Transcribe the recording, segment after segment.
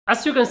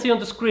As you can see on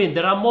the screen,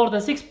 there are more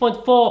than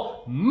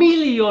 6.4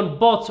 million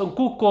bots on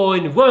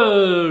KuCoin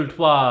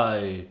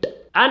worldwide.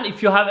 And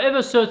if you have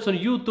ever searched on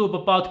YouTube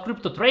about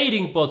crypto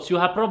trading bots, you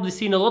have probably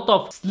seen a lot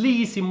of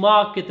sleazy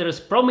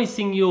marketers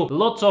promising you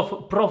lots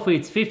of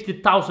profits,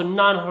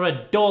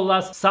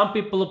 $50,900. Some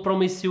people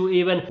promise you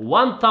even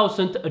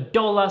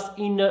 $1,000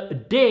 in a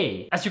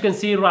day. As you can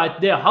see right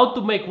there, how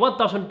to make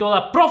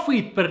 $1,000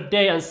 profit per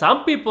day. And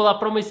some people are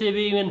promising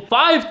even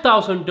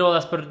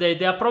 $5,000 per day.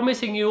 They are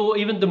promising you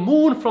even the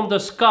moon from the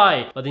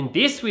sky. But in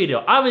this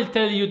video, I will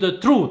tell you the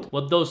truth,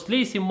 what those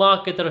sleazy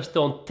marketers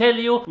don't tell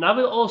you. And I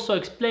will also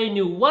explain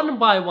you one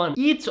by one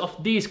each of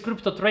these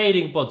crypto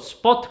trading bots: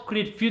 Spot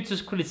Grid,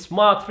 Futures Grid,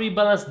 Smart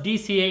Rebalance,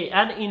 DCA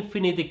and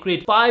Infinity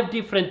Grid. 5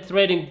 different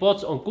trading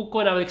bots on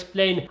KuCoin. I will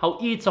explain how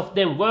each of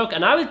them work,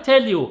 and I will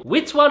tell you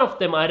which one of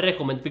them I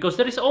recommend, because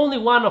there is only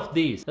one of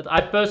these that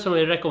I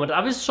personally recommend.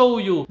 I will show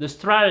you the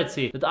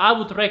strategy that I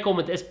would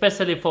recommend,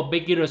 especially for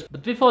beginners.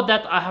 But before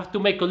that, I have to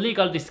make a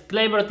legal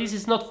disclaimer. This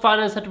is not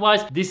finance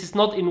advice, this is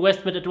not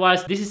investment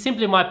advice, this is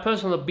simply my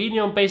personal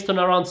opinion based on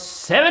around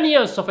 7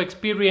 years of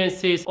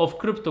experiences of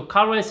cryptocurrencies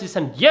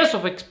and years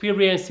of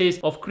experiences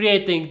of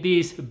creating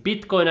these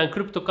Bitcoin and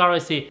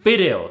cryptocurrency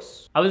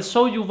videos. I will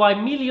show you why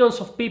millions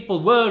of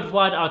people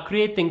worldwide are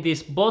creating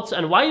these bots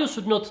and why you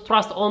should not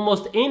trust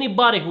almost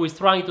anybody who is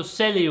trying to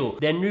sell you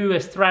their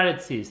newest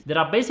strategies. There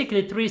are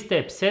basically 3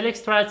 steps: select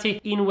strategy,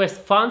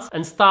 invest funds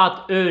and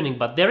start earning.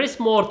 But there is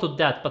more to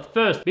that. But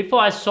first,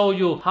 before I show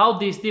you how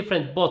these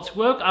different bots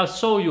work, I'll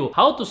show you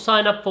how to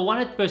sign up for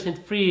 100%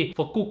 free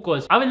for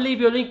KuCoins. I will leave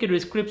you a link in the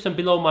description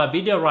below my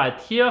video right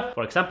here.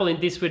 For example, in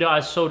this video I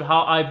showed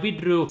how I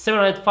withdrew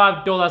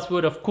 $705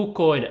 worth of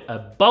KuCoin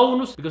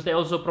bonus, because they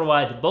also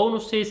provide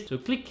bonuses. So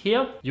click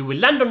here, you will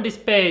land on this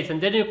page, and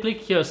then you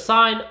click here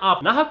sign up.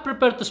 And I have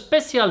prepared a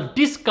special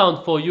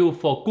discount for you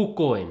for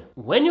KuCoin.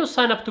 When you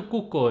sign up to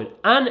KuCoin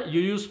and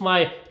you use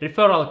my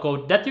referral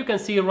code that you can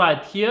see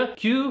right here,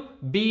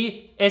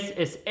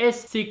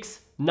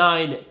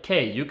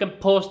 QBSSS69K. You can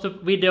pause the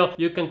video,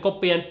 you can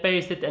copy and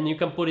paste it, and you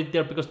can put it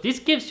there, because this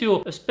gives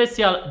you a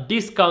special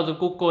discount on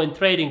KuCoin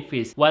trading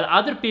fees. While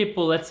other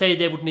people, let's say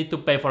they would need to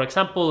pay, for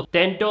example,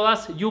 $10,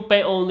 you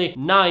pay only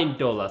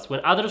 $9. When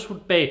others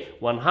would pay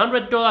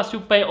 $100, you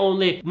pay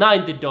only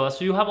 $90.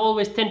 So you have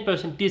always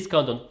 10%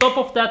 discount. On top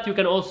of that, you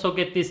can also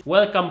get this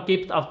welcome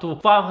gift up to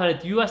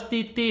 500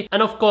 USDT.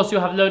 And of course, you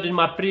have learned in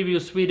my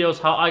previous videos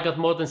how I got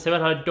more than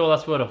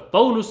 $700 worth of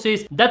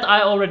bonuses that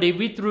I already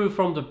withdrew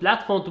from the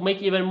platform to make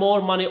even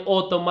more money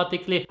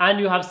automatically. And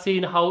you have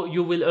seen how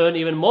you will earn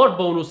even more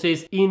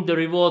bonuses in the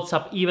rewards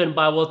app, even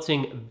by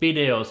watching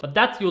videos. But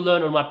that you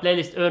learn on my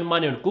playlist Earn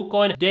Money on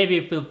KuCoin. There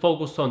we will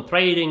focus on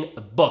trading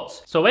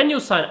bots. So when you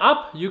sign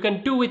up, you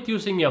can do it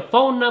using your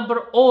phone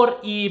number or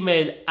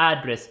email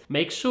address.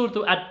 Make sure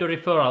to add the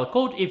referral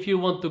code if you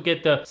want to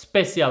get a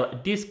special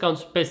discount,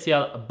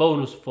 special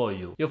bonus for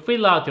you. You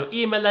fill out your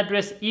email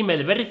address,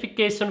 email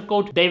verification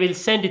code. They will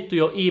send it to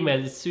your email.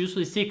 It's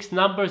usually 6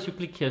 numbers. You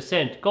click here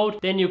send code,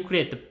 then you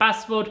create the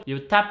password, you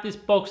tap this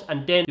box,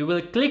 and then you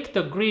will click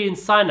the green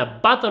sign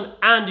up button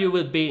and you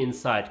will be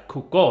inside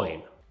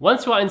KuCoin.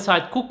 Once you are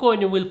inside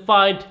KuCoin, you will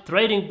find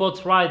trading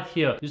bots right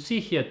here. You see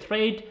here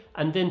trade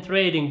and then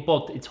trading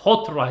bot. It's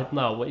hot right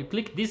now. When you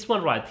click this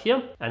one right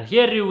here, and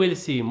here you will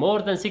see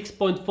more than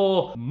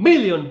 6.4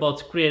 million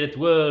bots created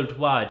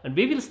worldwide. And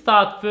we will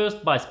start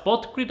first by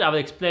Spot Grid. I will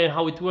explain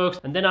how it works,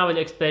 and then I will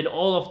explain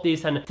all of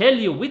these and tell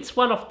you which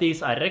one of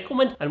these I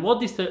recommend and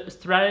what is the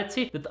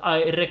strategy that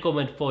I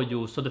recommend for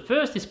you. So the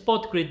first is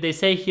Spot Grid. They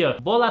say here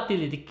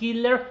volatility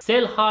killer,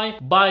 sell high,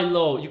 buy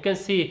low. You can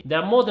see there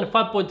are more than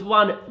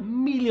 5.1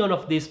 million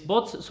of these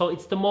bots, so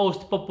it's the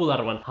most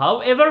popular one.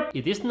 However,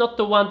 it is not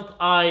the one that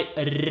I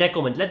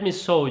recommend. Let me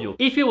show you.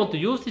 If you want to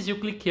use this, you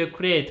click here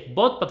create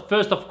bot, but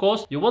first of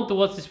course you want to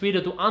watch this video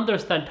to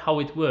understand how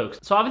it works.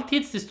 So I will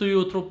teach this to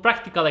you through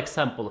practical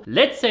example.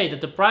 Let's say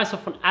that the price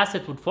of an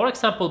asset would, for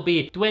example,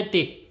 be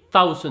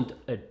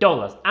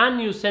 $20,000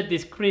 and you set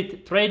this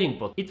grid trading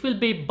bot. It will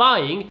be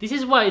buying. This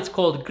is why it's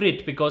called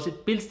grid, because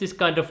it builds this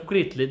kind of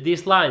grid,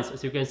 these lines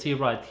as you can see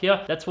right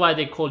here. That's why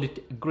they call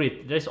it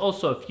grid. There's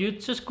also a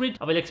futures grid.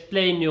 I will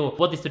explain you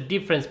what is the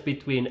difference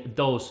between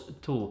those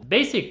two.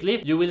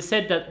 Basically, you will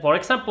set that, for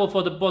example,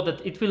 for the bot, that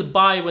it will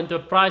buy when the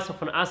price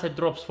of an asset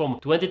drops from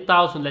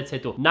 20,000, let's say,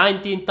 to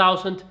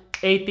 19,000,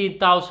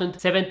 18,000,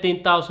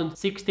 17,000,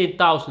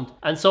 16,000,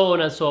 and so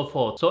on and so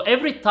forth. So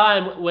every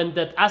time when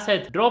that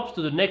asset drops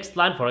to the next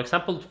line, for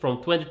example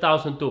from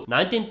 20,000 to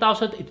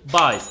 19,000, it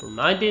buys. From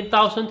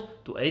 19,000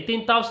 to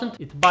 18,000,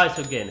 it buys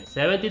again.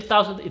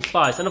 17,000, it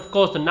buys. And of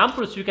course the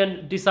numbers you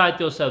can decide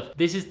yourself.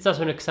 This is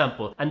just an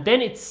example. And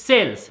then it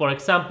sells. For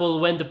example,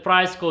 when the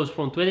price goes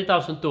from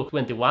 20,000 to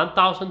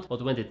 21,000 or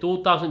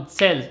 22,000,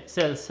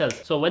 sells.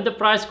 So when the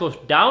price goes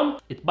down,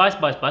 it buys.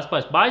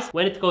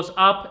 When it goes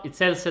up, it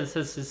sells.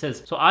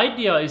 So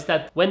idea is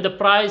that when the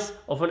price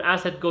of an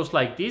asset goes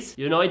like this,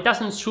 you know, it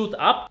doesn't shoot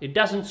up, it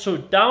doesn't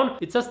shoot down,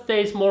 it just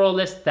stays more or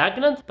less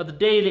stagnant, but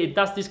daily it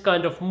does this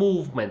kind of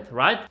movement,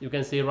 right? You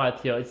can see right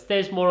here, it's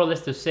stays more or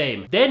less the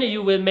same. Then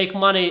you will make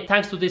money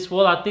thanks to this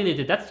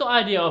volatility. That's the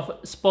idea of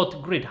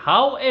spot grid.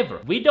 However,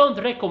 we don't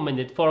recommend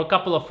it for a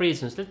couple of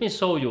reasons. Let me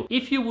show you.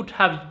 If you would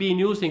have been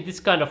using this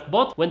kind of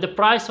bot when the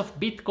price of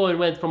Bitcoin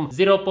went from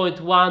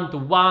 0.1 to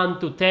 1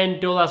 to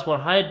 $10,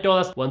 $100,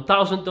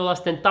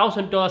 $1,000,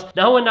 $10,000.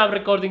 Now when I'm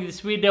recording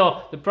this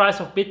video, the price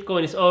of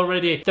Bitcoin is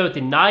already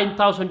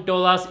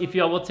 $39,000. If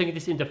you are watching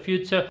this in the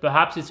future,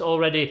 perhaps it's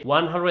already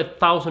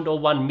 $100,000 or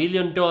 $1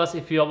 million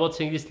if you are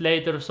watching this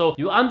later. So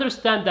you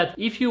understand that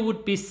if you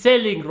would be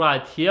selling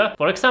right here,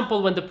 for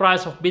example, when the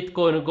price of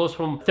Bitcoin goes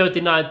from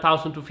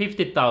 39,000 to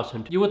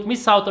 50,000, you would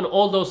miss out on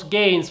all those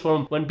gains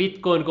from when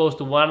Bitcoin goes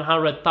to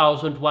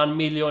 100,000, 1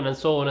 million, and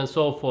so on and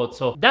so forth.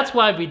 So that's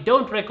why we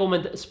don't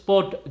recommend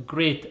spot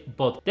grid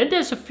bot. Then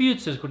there's a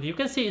futures grid. You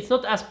can see it's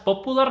not as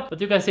popular, but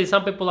you can see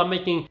some people are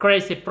making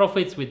crazy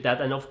profits with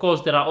that. And of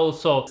course, there are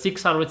also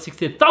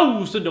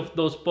 660,000 of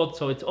those bots.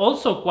 So it's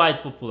also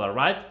quite popular,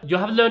 right? You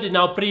have learned in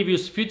our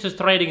previous futures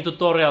trading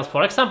tutorials,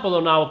 for example,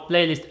 on our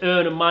playlist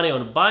Earn Money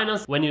on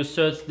Binance, when you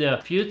search the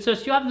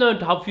futures, you have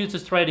learned how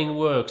futures trading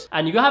works.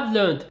 And you have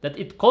learned that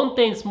it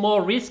contains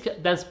more risk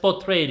than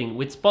spot trading.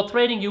 With spot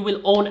trading, you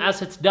will own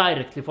assets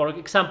directly. For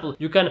example,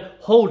 you can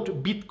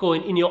hold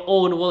Bitcoin in your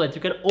own wallet.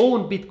 You can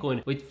own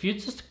Bitcoin. With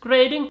futures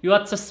trading, you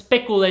are just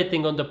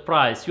speculating on the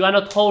price. You are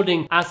not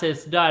holding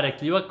assets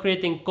directly. You are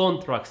creating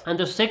contracts. And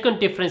the second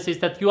difference is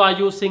that you are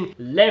using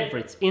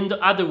leverage. In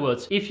other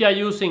words, if you are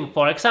using,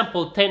 for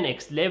example,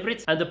 10x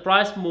leverage and the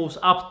price moves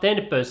up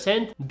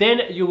 10%,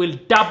 then you will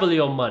double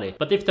your money.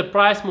 But if the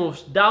price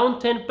moves down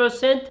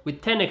 10%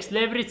 with 10x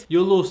leverage,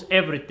 you lose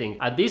everything.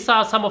 And these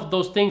are some of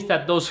those things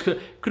that those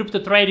crypto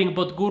trading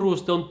bot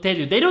gurus don't tell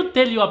you. They don't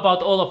tell you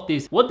about all of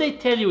this. What they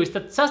tell you is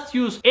that just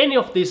use any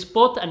of these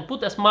spot and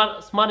put as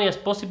much money as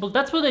possible.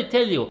 That's what they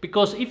tell you.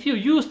 Because if you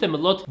use them a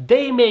lot,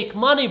 they make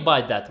money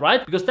by that,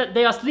 right? Because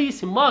they are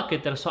sleazy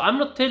marketers. So I'm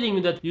not telling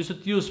you that you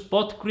should use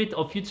spot grid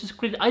or futures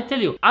grid. I tell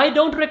you, I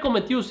don't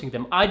recommend using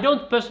them. I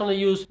don't personally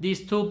use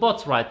these two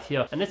bots right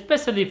here. And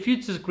especially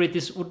futures grid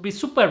would be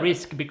super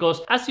risky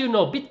because, as you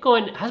know,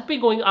 Bitcoin has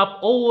been going up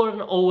over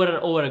and over and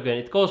over again.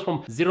 It goes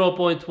from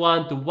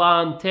 0.1 to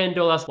 1,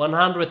 $10,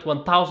 100,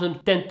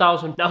 1,000,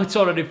 10,000. Now it's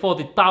already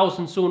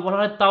 40,000 soon,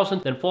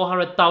 100,000, then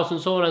 400,000,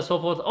 so on and so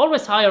forth.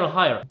 Always higher and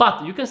higher.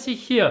 But you can see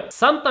here,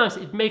 sometimes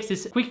it makes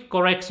this quick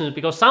corrections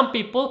because some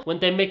people, when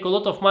they make a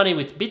lot of money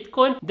with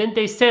Bitcoin, then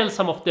they sell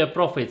some of their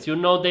profits. You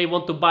know, they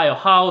want to buy a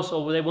house,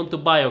 or they want to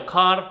buy a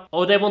car,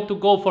 or they want to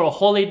go for a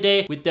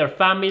holiday with their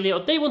family, or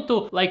they want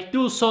to like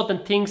do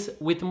certain things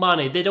with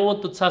money. They don't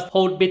want to just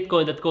hold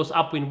Bitcoin that goes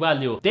up in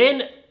value.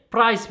 Then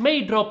price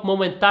may drop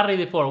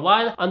momentarily for a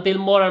while until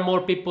more and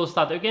more people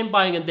start again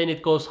buying, and then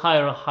it goes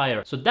higher and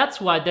higher. So that's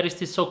why there is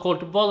this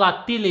so-called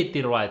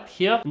volatility right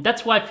here. And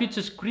that's why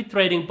futures grid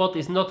trading bot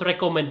is not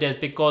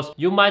recommended, because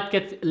you might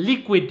get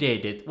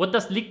liquidated. What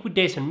does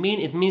liquidation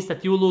mean? It means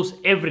that you lose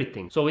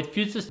everything. So with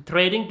futures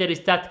trading, there is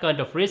that kind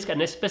of risk,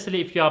 and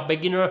especially if you are a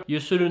beginner, you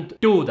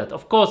shouldn't do that.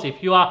 Of course,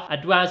 if you are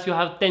advanced, you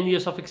have 10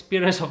 years of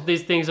experience of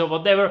these things or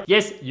whatever,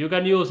 yes, you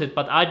can use it,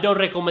 but I don't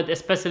recommend,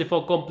 especially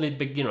for complete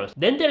beginners.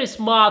 Then there is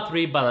smart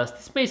rebalance.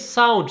 This may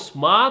sound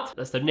smart,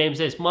 as the name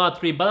says,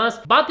 smart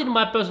rebalance, but in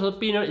my personal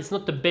opinion, it's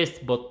not the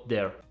best bot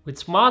there. With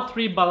smart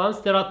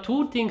rebalance, there are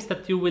two things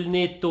that you will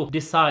need to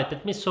decide.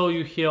 Let me show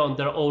you here on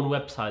their own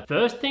website.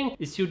 First thing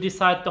is you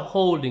decide the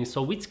holding,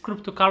 so which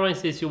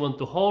cryptocurrencies you want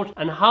to hold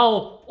and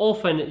how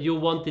often you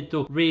wanted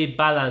to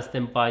rebalance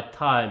them by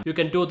time. You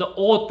can do the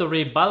auto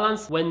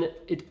rebalance when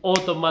it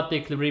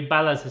automatically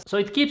rebalances. So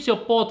it keeps your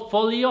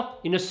portfolio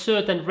in a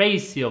certain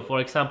ratio.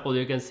 For example,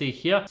 you can see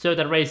here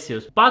certain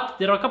ratios. But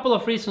there are a couple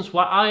of reasons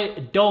why I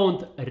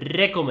don't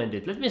recommend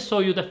it. Let me show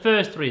you the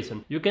first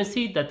reason. You can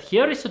see that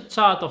here is a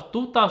chart of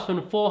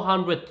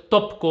 2,400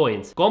 top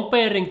coins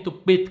comparing to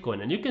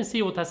Bitcoin, and you can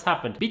see what has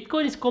happened.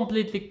 Bitcoin is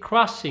completely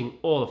crushing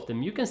all of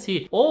them. You can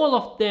see all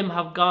of them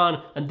have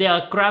gone and they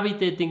are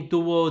gravitating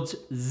towards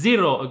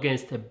zero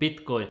against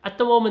Bitcoin. At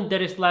the moment,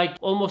 there is like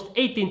almost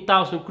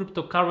 18,000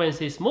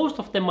 cryptocurrencies. Most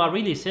of them are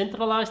really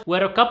centralized,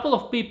 where a couple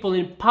of people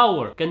in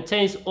power can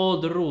change all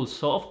the rules.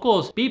 So of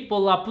course,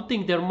 people are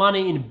putting their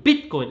money in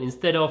Bitcoin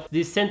instead of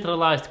these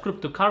centralized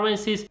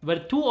cryptocurrencies, where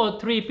 2 or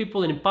 3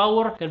 people in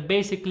power can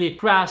basically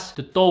crash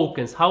the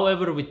tokens.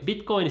 However, with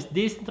Bitcoin, it's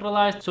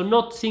decentralized, so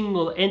not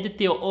single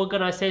entity or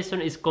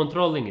organization is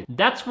controlling it.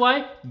 That's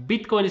why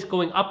Bitcoin is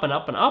going up and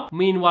up and up,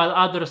 meanwhile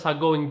others are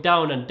going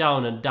down and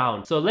down and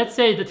down. So let's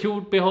say that you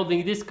would be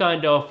holding this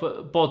kind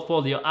of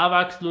portfolio,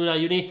 AVAX, Luna,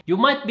 Uni, you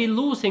might be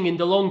losing in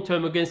the long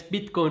term against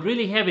Bitcoin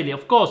really heavily.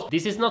 Of course,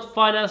 this is not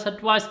finance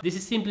advice, this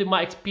is simply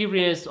my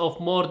experience of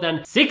more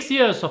than 6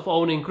 years of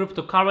owning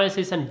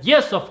cryptocurrencies and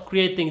years of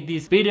creating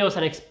these videos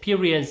and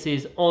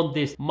experiences on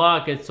this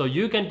market. So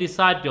you can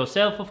decide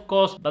yourself, of course.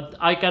 course, but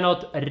I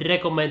cannot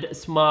recommend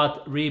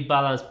smart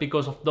rebalance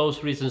because of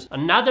those reasons.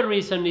 Another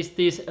reason is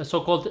these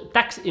so-called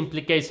tax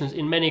implications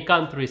in many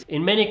countries.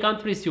 In many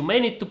countries you may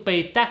need to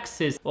pay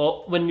taxes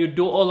or when you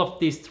do all of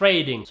this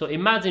trading. So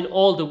imagine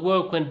all the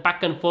work went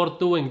back and forth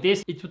doing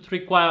this. It would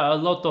require a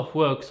lot of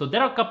work. So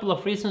there are a couple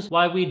of reasons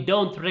why we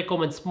don't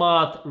recommend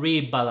smart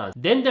rebalance.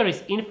 Then there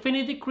is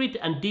Infinity Grid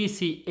and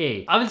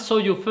DCA. I will show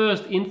you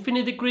first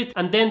Infinity Grid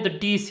and then the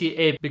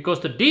DCA, because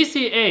the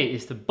DCA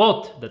is the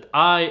bot that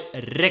I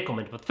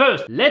recommend. But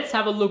first, let's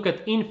have a look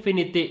at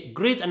Infinity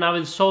Grid and I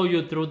will show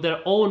you through their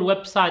own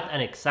website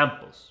and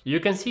examples. You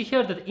can see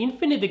here that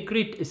Infinity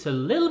Grid is a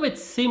little bit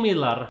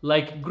similar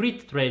like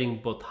grid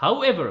trading bot.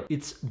 However,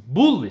 it's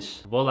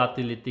bullish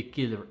volatility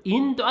killer.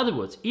 In other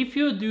words, if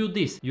you do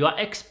this, you are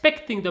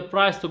expecting the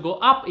price to go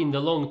up in the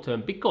long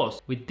term,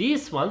 because with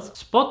these ones,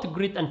 spot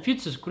grid and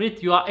futures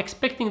grid, you are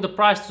expecting the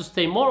price to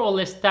stay more or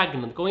less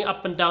stagnant, going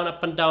up and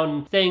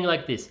down, staying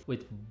like this.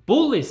 With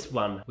bullish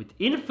one, with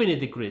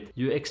Infinity Grid,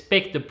 you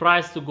expect the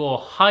price to go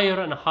higher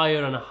and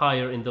higher and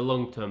higher in the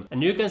long term.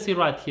 And you can see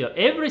right here,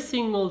 every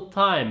single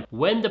time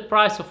when the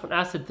price of an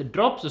asset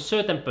drops a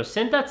certain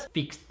percentage,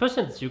 fixed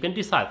percentage, you can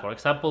decide, for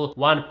example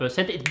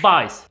 1%, it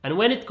buys, and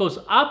when it goes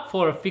up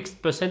for a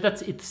fixed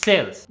percentage, it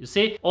sells. You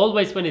see,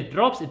 always when it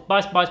drops, it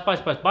buys,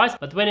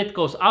 but when it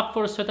goes up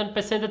for a certain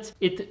percentage,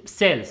 it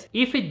sells.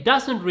 If it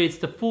doesn't reach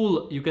the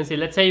full, you can see,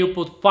 let's say you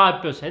put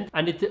 5%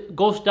 and it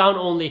goes down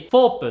only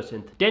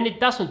 4%, then it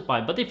doesn't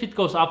buy. But if it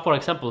goes up, for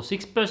example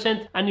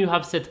 6%, and you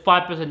have set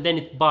 5%, then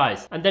it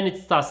buys, and then it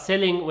starts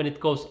selling when it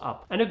goes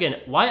up. And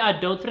again, why I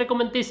don't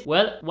recommend this?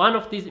 Well, one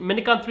of these,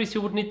 many countries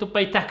you would need to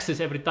pay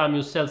taxes every time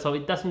you sell, so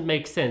it doesn't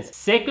make sense.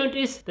 Second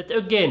is that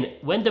again,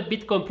 when the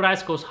Bitcoin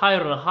price goes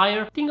higher and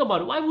higher, think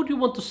about it, why would you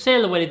want to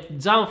sell when it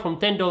jumps from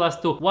 $10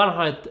 to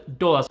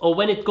 $100, or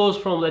when it goes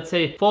from, let's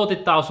say,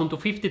 40,000 to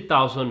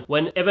 50,000,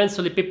 when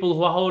eventually people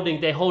who are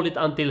holding, they hold it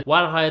until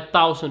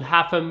 100,000,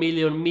 half a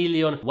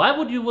million. Why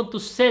would you want to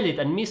sell it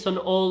and miss on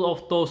all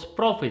of those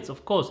profits?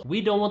 Of course,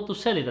 we don't want to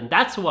sell it, and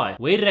that's why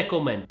we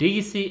recommend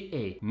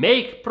DCA.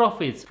 Make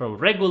profits from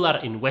regular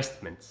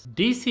investments.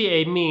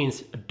 DCA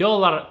means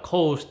dollar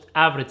cost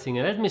averaging,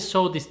 and let me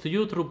show this to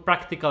you through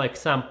practical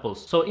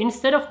examples. So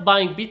instead of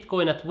buying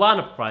Bitcoin at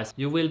one price,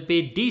 you will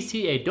be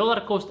DCA,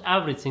 dollar cost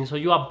averaging, so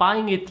you are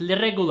buying it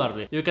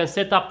regularly. You can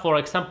set up, for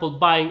example,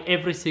 buying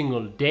every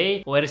single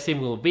day or every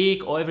single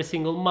week or every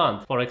single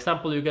month. For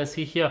example, you can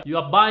see here, you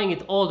are buying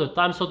it all the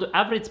time, so the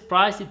average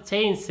price, it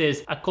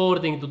changes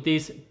according to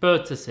these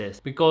purchases.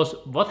 Because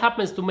what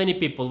happens to many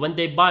people, when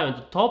they buy on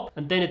the top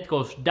and then it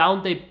goes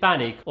down, they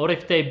panic, or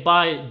if they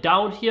buy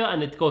down here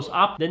and it goes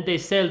up, then they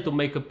sell to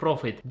make a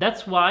profit.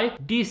 That's why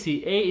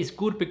DCA is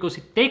good, because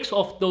it takes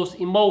off those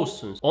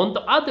emotions. On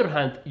the other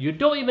hand, you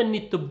don't even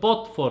need to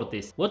bot for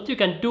this. What you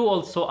can do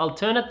also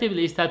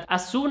alternatively is that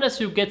as soon as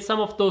you get some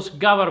of those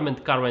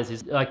government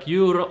currencies like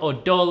euro or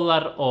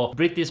dollar or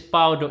British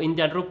pound or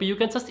Indian rupee, you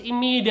can just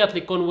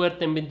immediately convert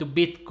them into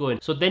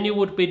Bitcoin. So then you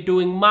would be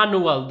doing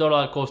manual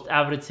dollar cost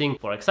averaging.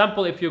 For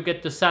example, if you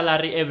get the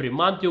salary every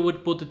month, you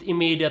would put it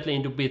immediately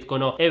into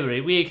Bitcoin, or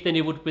every week, then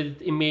you would put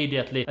it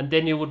immediately, and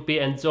then you would be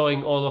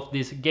enjoying all of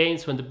these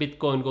gains when the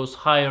Bitcoin goes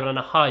higher and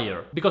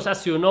higher. Because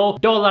as you know,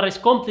 dollar is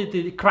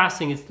completely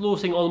crashing, it's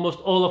losing almost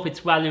all of its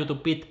value to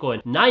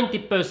Bitcoin.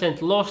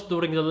 90% lost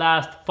during the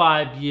last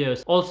 5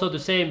 years. Also the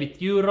same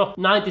with euro,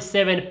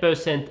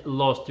 97%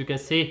 lost, you can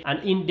see. And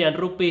Indian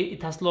rupee,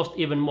 it has lost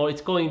even more,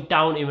 it's going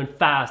down even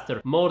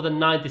faster, more than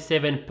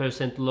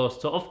 97%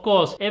 lost. So of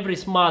course, every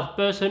smart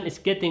person is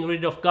getting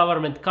rid of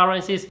government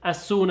currencies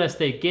as soon as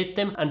they get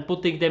them and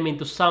putting them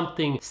into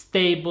something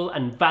stable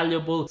and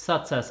valuable,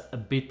 such as a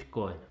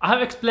Bitcoin. I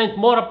have explained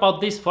more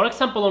about this, for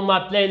example, on my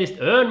playlist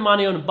Earn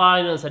Money on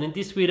Binance, and in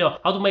this video,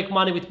 how to make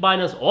money with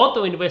Binance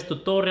Auto Invest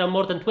tutorial,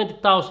 more than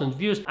 20,000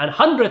 views and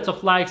hundreds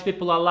of likes.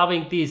 People are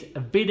loving these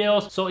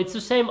videos. So it's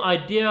the same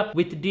idea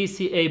with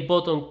DCA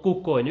bot on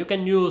KuCoin. You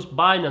can use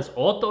Binance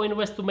Auto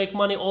Invest to make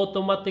money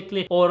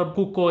automatically, or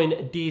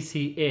KuCoin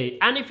DCA.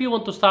 And if you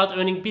want to start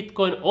earning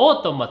Bitcoin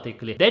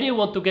automatically, then you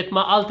want to get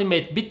my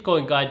ultimate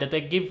Bitcoin guide that I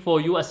give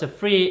for you as a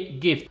free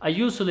gift. I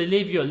usually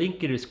leave you a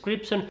link in the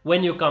description.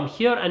 When you come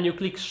here and you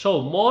click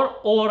show more,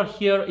 or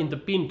here in the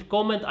pinned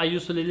comment, I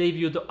usually leave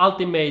you the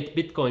ultimate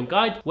Bitcoin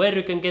guide, where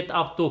you can get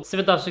up to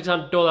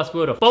 $7,600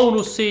 worth of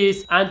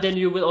bonuses, and then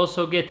you will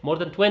also get more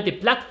than 20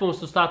 platforms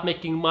to start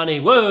making money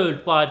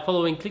worldwide,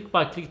 following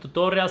click-by-click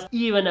tutorials,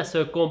 even as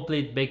a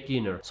complete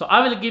beginner. So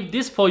I will give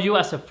this for you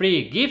as a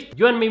free gift.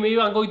 You and me,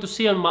 you are going to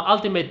see on my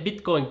ultimate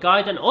Bitcoin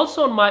guide, and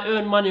also on my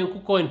Earn Money on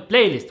KuCoin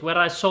playlist, where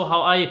I show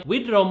how I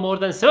withdraw more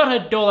than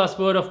 $700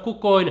 worth of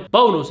KuCoin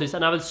bonuses,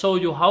 and I will show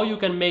you how you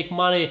can make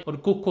money on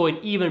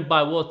KuCoin even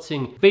by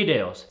watching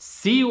videos.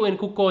 See you in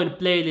KuCoin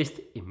playlist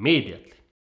immediately.